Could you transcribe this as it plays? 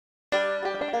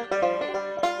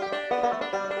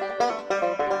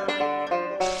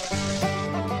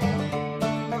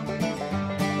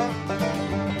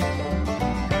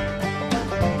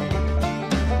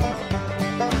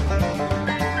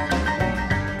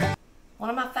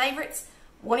favorites,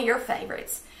 one of your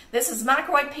favorites. This is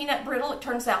microwave peanut brittle. It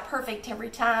turns out perfect every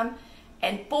time.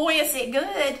 And boy, is it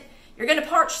good. You're going to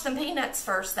parch some peanuts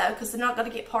first, though, because they're not going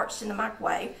to get parched in the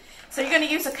microwave. So you're going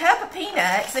to use a cup of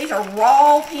peanuts. These are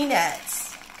raw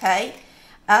peanuts, okay?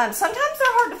 Sometimes they're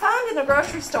hard to find in the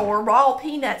grocery store, raw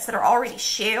peanuts that are already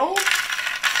shelled.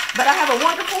 But I have a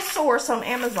wonderful source on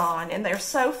Amazon, and they're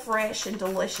so fresh and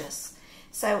delicious.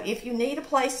 So if you need a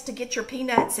place to get your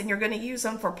peanuts and you're going to use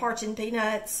them for parching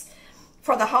peanuts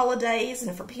for the holidays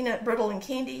and for peanut brittle and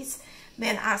candies,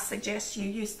 then I suggest you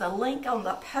use the link on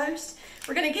the post.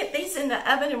 We're going to get these in the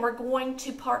oven, and we're going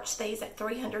to parch these at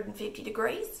 350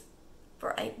 degrees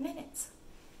for 8 minutes.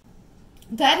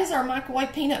 That is our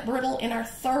microwave peanut brittle in our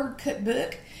third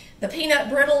cookbook. The peanut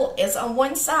brittle is on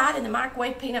one side and the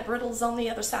microwave peanut brittle is on the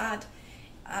other side.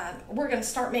 We're going to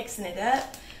start mixing it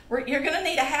up. You're going to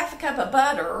need a half a cup of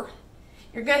butter.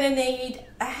 You're going to need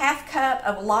a half cup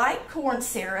of light corn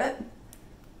syrup.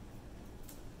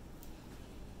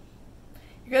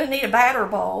 You're going to need a batter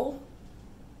bowl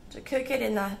to cook it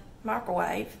in the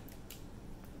microwave,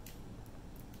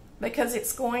 because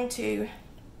it's going to,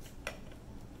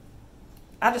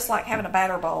 I just like having a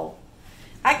batter bowl.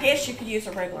 I guess you could use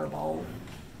a regular bowl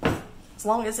as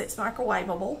long as it's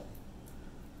microwavable.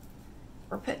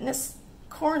 We're putting this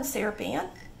corn syrup in.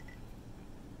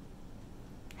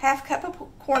 Half cup of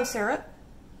corn syrup.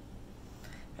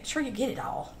 Make sure you get it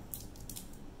all.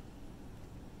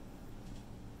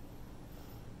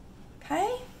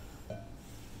 Okay.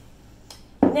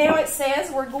 Now it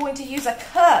says we're going to use a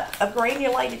cup of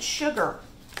granulated sugar.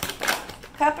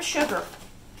 Cup of sugar.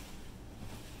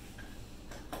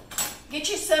 Get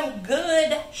you some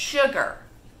good sugar,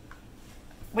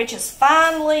 which is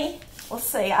finely, let's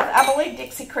see, I believe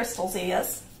Dixie Crystals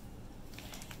is.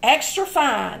 Extra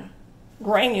fine,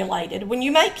 granulated. When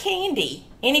you make candy,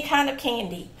 any kind of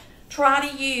candy, try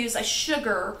to use a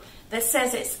sugar that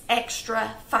says it's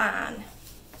extra fine.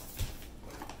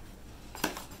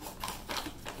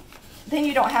 Then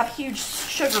you don't have huge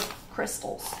sugar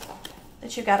crystals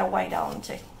that you got to wait on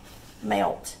to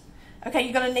melt. Okay,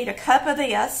 you're going to need a cup of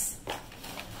this.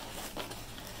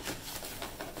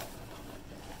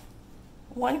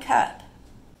 1 cup.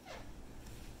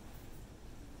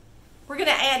 We're going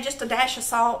to add just a dash of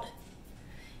salt.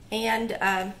 And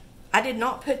I did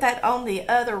not put that on the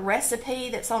other recipe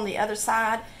that's on the other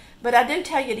side. But I do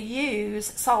tell you to use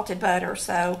salted butter.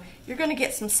 So you're going to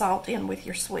get some salt in with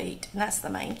your sweet. And that's the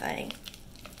main thing.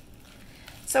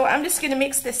 So I'm just going to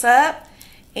mix this up.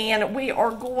 And we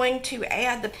are going to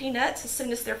add the peanuts as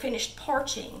soon as they're finished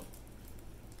parching.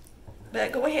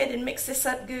 But go ahead and mix this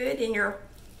up good in your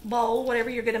bowl, whatever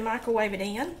you're going to microwave it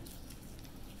in.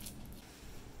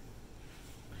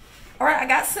 All right, I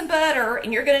got some butter,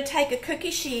 and you're going to take a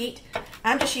cookie sheet.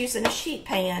 I'm just using a sheet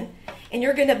pan. And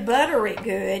you're going to butter it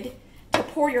good to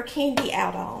pour your candy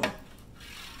out on.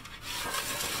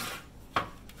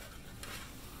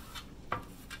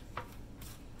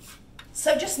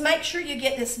 So just make sure you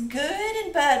get this good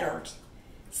and buttered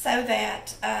so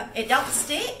that it don't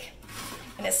stick.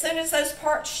 And as soon as those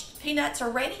parched peanuts are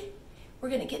ready, we're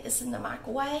going to get this in the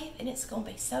microwave, and it's going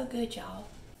to be so good, y'all.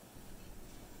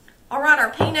 All right,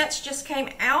 our peanuts just came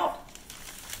out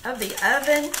of the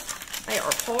oven. They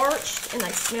are parched, and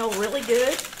they smell really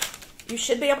good. You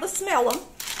should be able to smell them.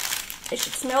 It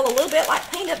should smell a little bit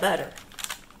like peanut butter.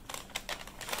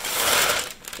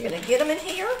 You're going to get them in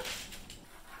here.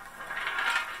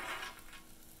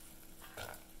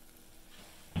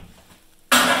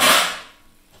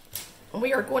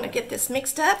 We are going to get this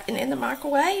mixed up and in the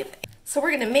microwave. So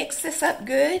we're going to mix this up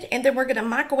good, and then we're going to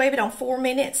microwave it on 4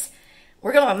 minutes.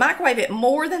 We're going to microwave it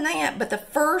more than that, but the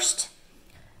first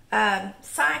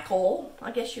cycle,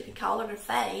 I guess you could call it a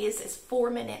phase, is 4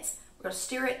 minutes. We're going to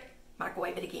stir it,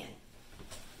 microwave it again.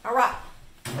 All right,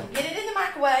 get it in the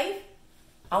microwave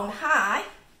on high.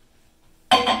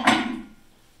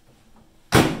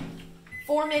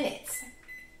 4 minutes.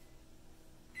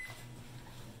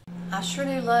 I sure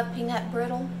do love peanut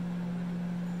brittle.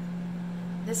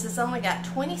 This has only got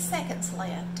 20 seconds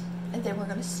left, and then we're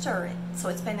going to stir it. So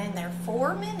it's been in there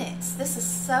 4 minutes. This is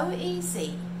so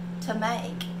easy to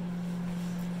make,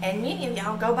 and many of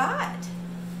y'all go buy it.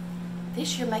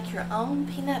 This year, make your own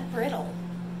peanut brittle.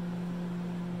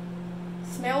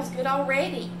 Smells good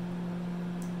already.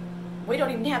 We don't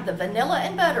even have the vanilla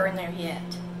and butter in there yet.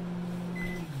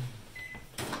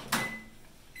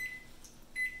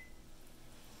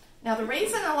 Now the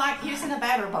reason I like using a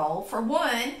batter bowl, for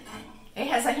one, it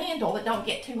has a handle that don't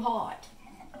get too hot.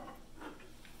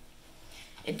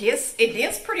 It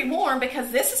is pretty warm,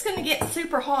 because this is going to get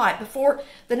super hot. Before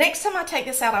the next time I take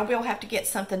this out, I will have to get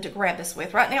something to grab this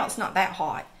with. Right now it's not that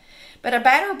hot. But a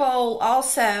batter bowl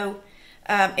also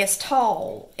is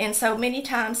tall, and so many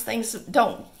times things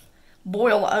don't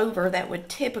boil over that would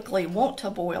typically want to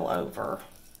boil over.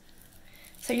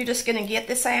 So you're just going to get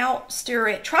this out, stir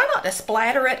it. Try not to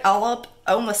splatter it all up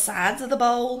on the sides of the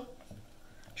bowl.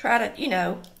 Try to, you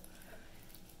know,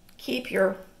 keep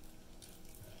your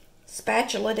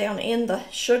spatula down in the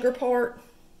sugar part,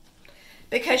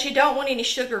 because you don't want any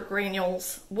sugar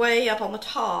granules way up on the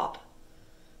top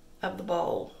of the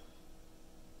bowl.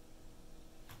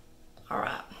 All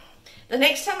right. The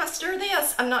next time I stir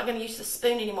this, I'm not going to use the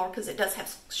spoon anymore because it does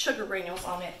have sugar granules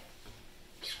on it.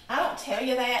 I don't tell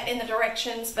you that in the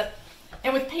directions, but,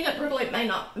 and with peanut brittle it may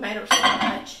not matter so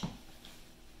much,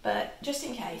 but just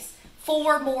in case.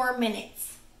 4 more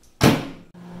minutes.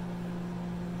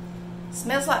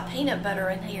 Smells like peanut butter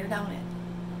in here, don't it?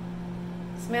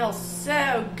 Smells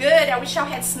so good. I wish y'all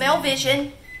had smell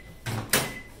vision.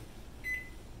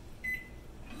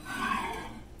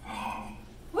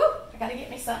 Woo! I gotta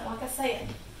get me something, like I said.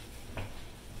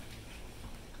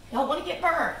 Don't want to get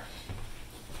burnt.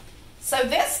 So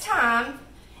this time,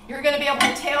 you're going to be able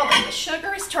to tell that the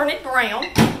sugar is turning brown.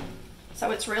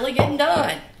 So it's really getting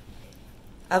done.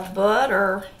 Of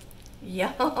butter.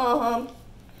 Yum.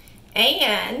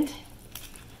 And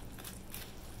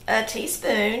a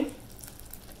teaspoon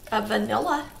of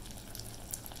vanilla.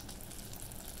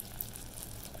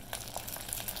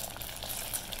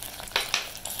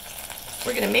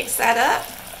 We're going to mix that up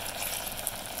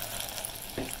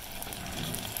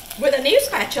with a new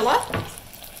spatula.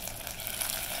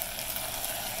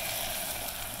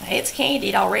 It's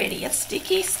candied already. It's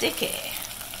sticky, sticky.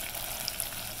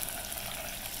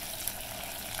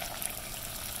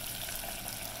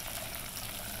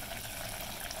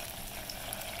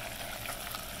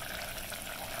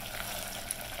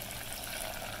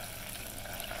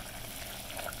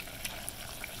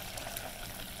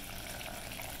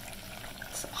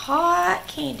 Some hot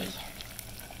candy.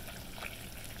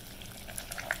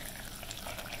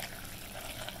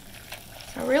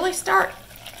 So really start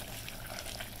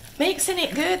mixing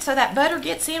it good so that butter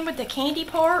gets in with the candy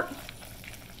part.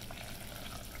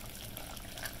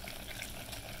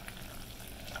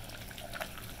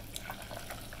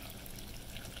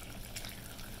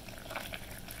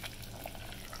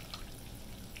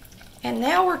 And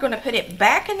now we're going to put it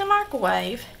back in the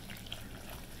microwave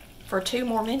for 2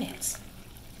 more minutes.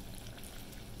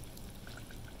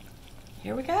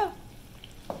 Here we go.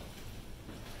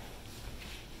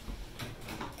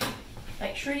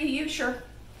 Make sure you use your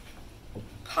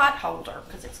pot holder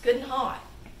because it's good and hot.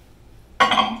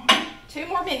 2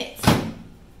 more minutes.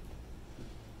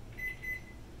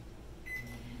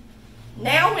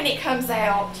 Now when it comes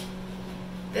out,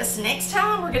 this next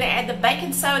time we're going to add the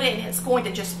baking soda and it's going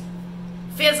to just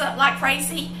fizz up like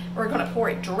crazy. We're going to pour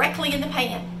it directly in the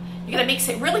pan. You're going to mix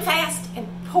it really fast and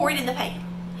pour it in the pan.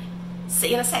 See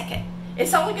you in a second.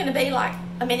 It's only going to be like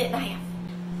 1.5 minutes.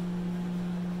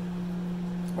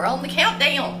 We're on the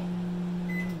countdown.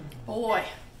 Boy,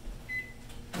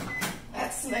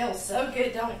 that smells so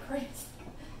good, don't it, Chris?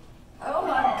 Oh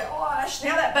my gosh,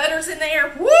 now that butter's in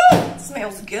there, woo, it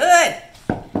smells good.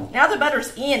 Now the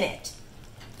butter's in it.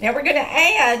 Now we're gonna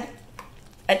add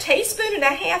 1.5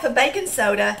 teaspoons of baking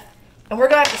soda, and we're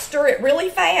gonna have to stir it really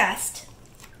fast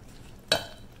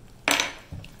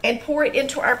and pour it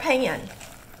into our pan.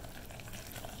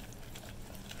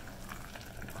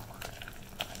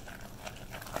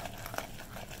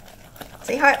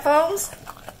 See how it foams?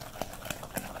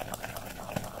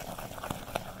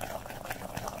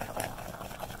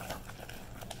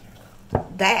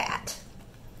 That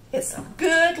is a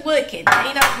good looking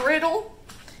peanut brittle.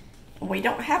 We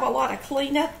don't have a lot of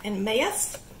cleanup and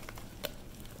mess.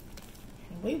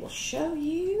 And we will show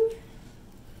you,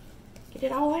 get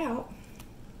it all out.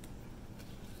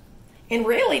 And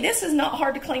really, this is not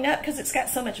hard to clean up because it's got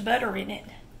so much butter in it.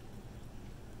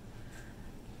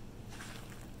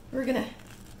 We're gonna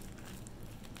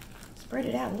spread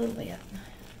it out a little bit.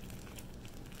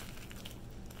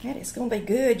 That is gonna be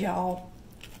good, y'all.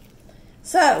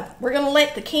 So, we're gonna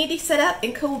let the candy set up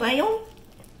and cool down.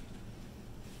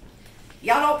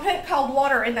 Y'all don't put cold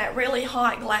water in that really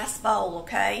hot glass bowl,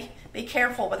 okay? Be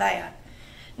careful with that.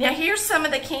 Now, here's some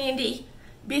of the candy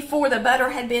before the butter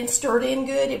had been stirred in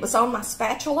good. It was on my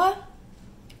spatula.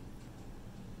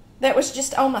 That was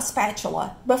just on my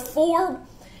spatula. Before,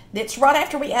 it's right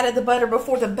after we added the butter,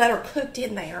 before the butter cooked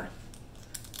in there.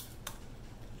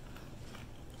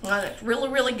 Well, it's really,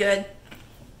 really good.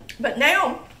 But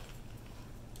now,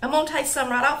 I'm going to take some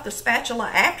right off the spatula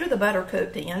after the butter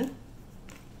cooked in.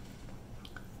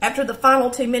 After the final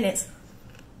 2 minutes.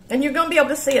 And you're going to be able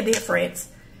to see a difference.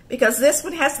 because this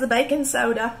one has the baking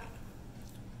soda.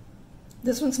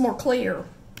 This one's more clear,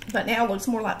 but now it looks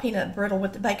more like peanut brittle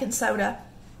with the baking soda.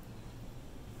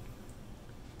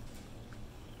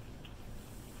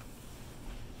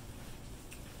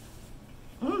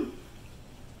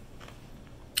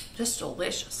 Just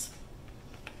delicious.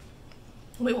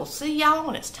 We will see y'all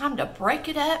when it's time to break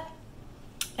it up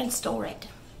and store it.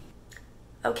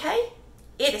 Okay,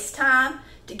 it is time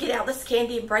to get out this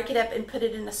candy and break it up and put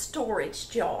it in a storage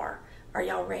jar. Are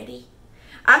y'all ready?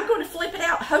 I'm going to flip it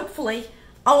out, hopefully,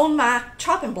 on my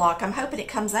chopping block. I'm hoping it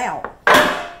comes out.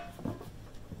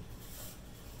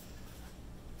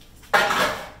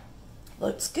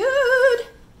 Looks good.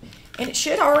 And it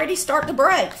should already start to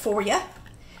break for you.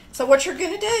 So what you're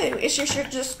going to do is you're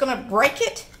just going to break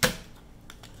it.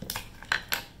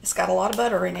 It's got a lot of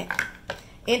butter in it.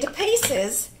 Into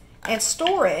pieces and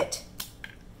store it.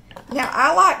 Now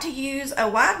I like to use a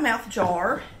wide mouth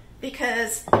jar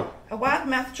because a wide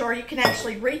mouth jar you can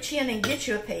actually reach in and get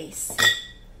you a piece.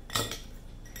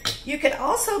 You could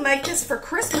also make this for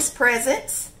Christmas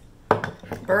presents,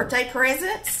 birthday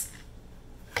presents.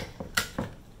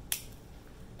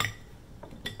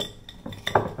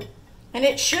 And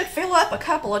it should fill up a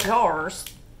couple of jars.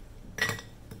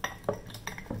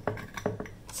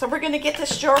 So we're going to get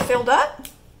this jar filled up,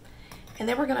 and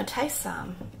then we're going to taste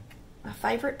some. My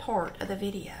favorite part of the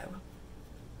video.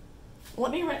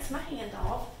 Let me rinse my hand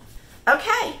off.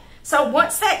 Okay, so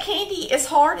once that candy is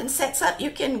hard and sets up,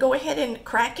 you can go ahead and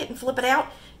crack it and flip it out.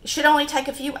 It should only take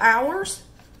a few hours.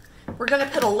 We're going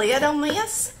to put a lid on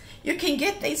this. You can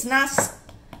get these nice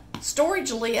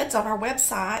storage lids on our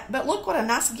website, but look what a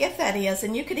nice gift that is.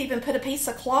 And you could even put a piece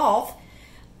of cloth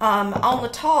on the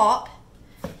top.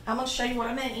 I'm going to show you what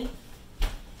I mean.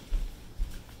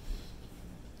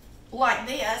 Like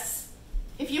this,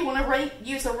 if you want to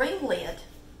use a ring lid.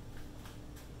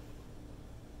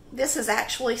 This is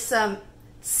actually some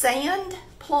sand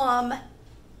plum.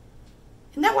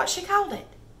 Isn't that what she called it?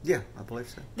 Yeah, I believe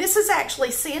so. This is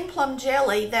actually sand plum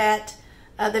jelly that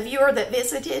the viewer that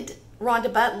visited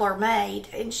Rhonda Butler made,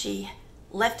 and she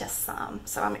left us some,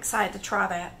 so I'm excited to try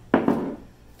that.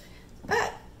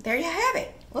 But there you have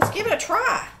it. Let's give it a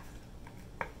try.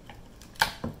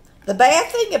 The bad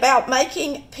thing about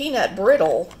making peanut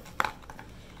brittle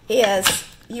is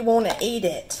you want to eat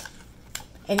it,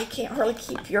 and you can't hardly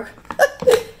keep your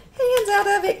hands out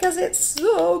of it because it's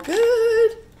so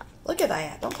good. Look at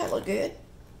that. Don't that look good?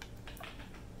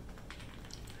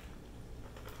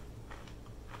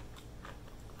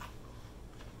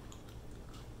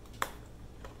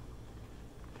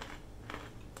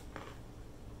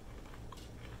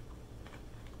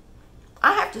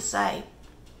 I have to say,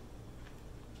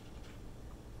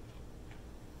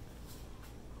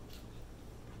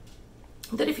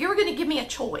 that if you were going to give me a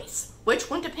choice,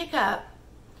 which one to pick up,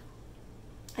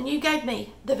 and you gave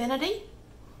me divinity,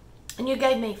 and you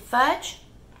gave me fudge,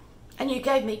 and you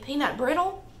gave me peanut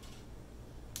brittle,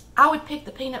 I would pick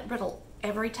the peanut brittle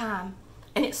every time.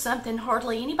 And it's something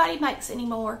hardly anybody makes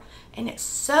anymore, and it's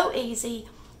so easy.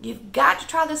 You've got to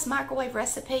try this microwave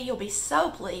recipe. You'll be so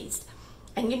pleased.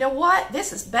 And you know what?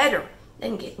 This is better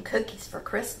than getting cookies for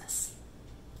Christmas.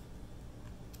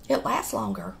 It lasts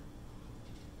longer.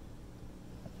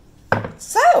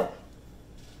 So,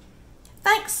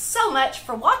 thanks so much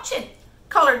for watching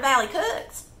Colored Valley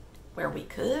Cooks, where we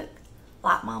cook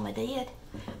like Mama did.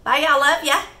 Bye, y'all. Love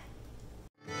ya.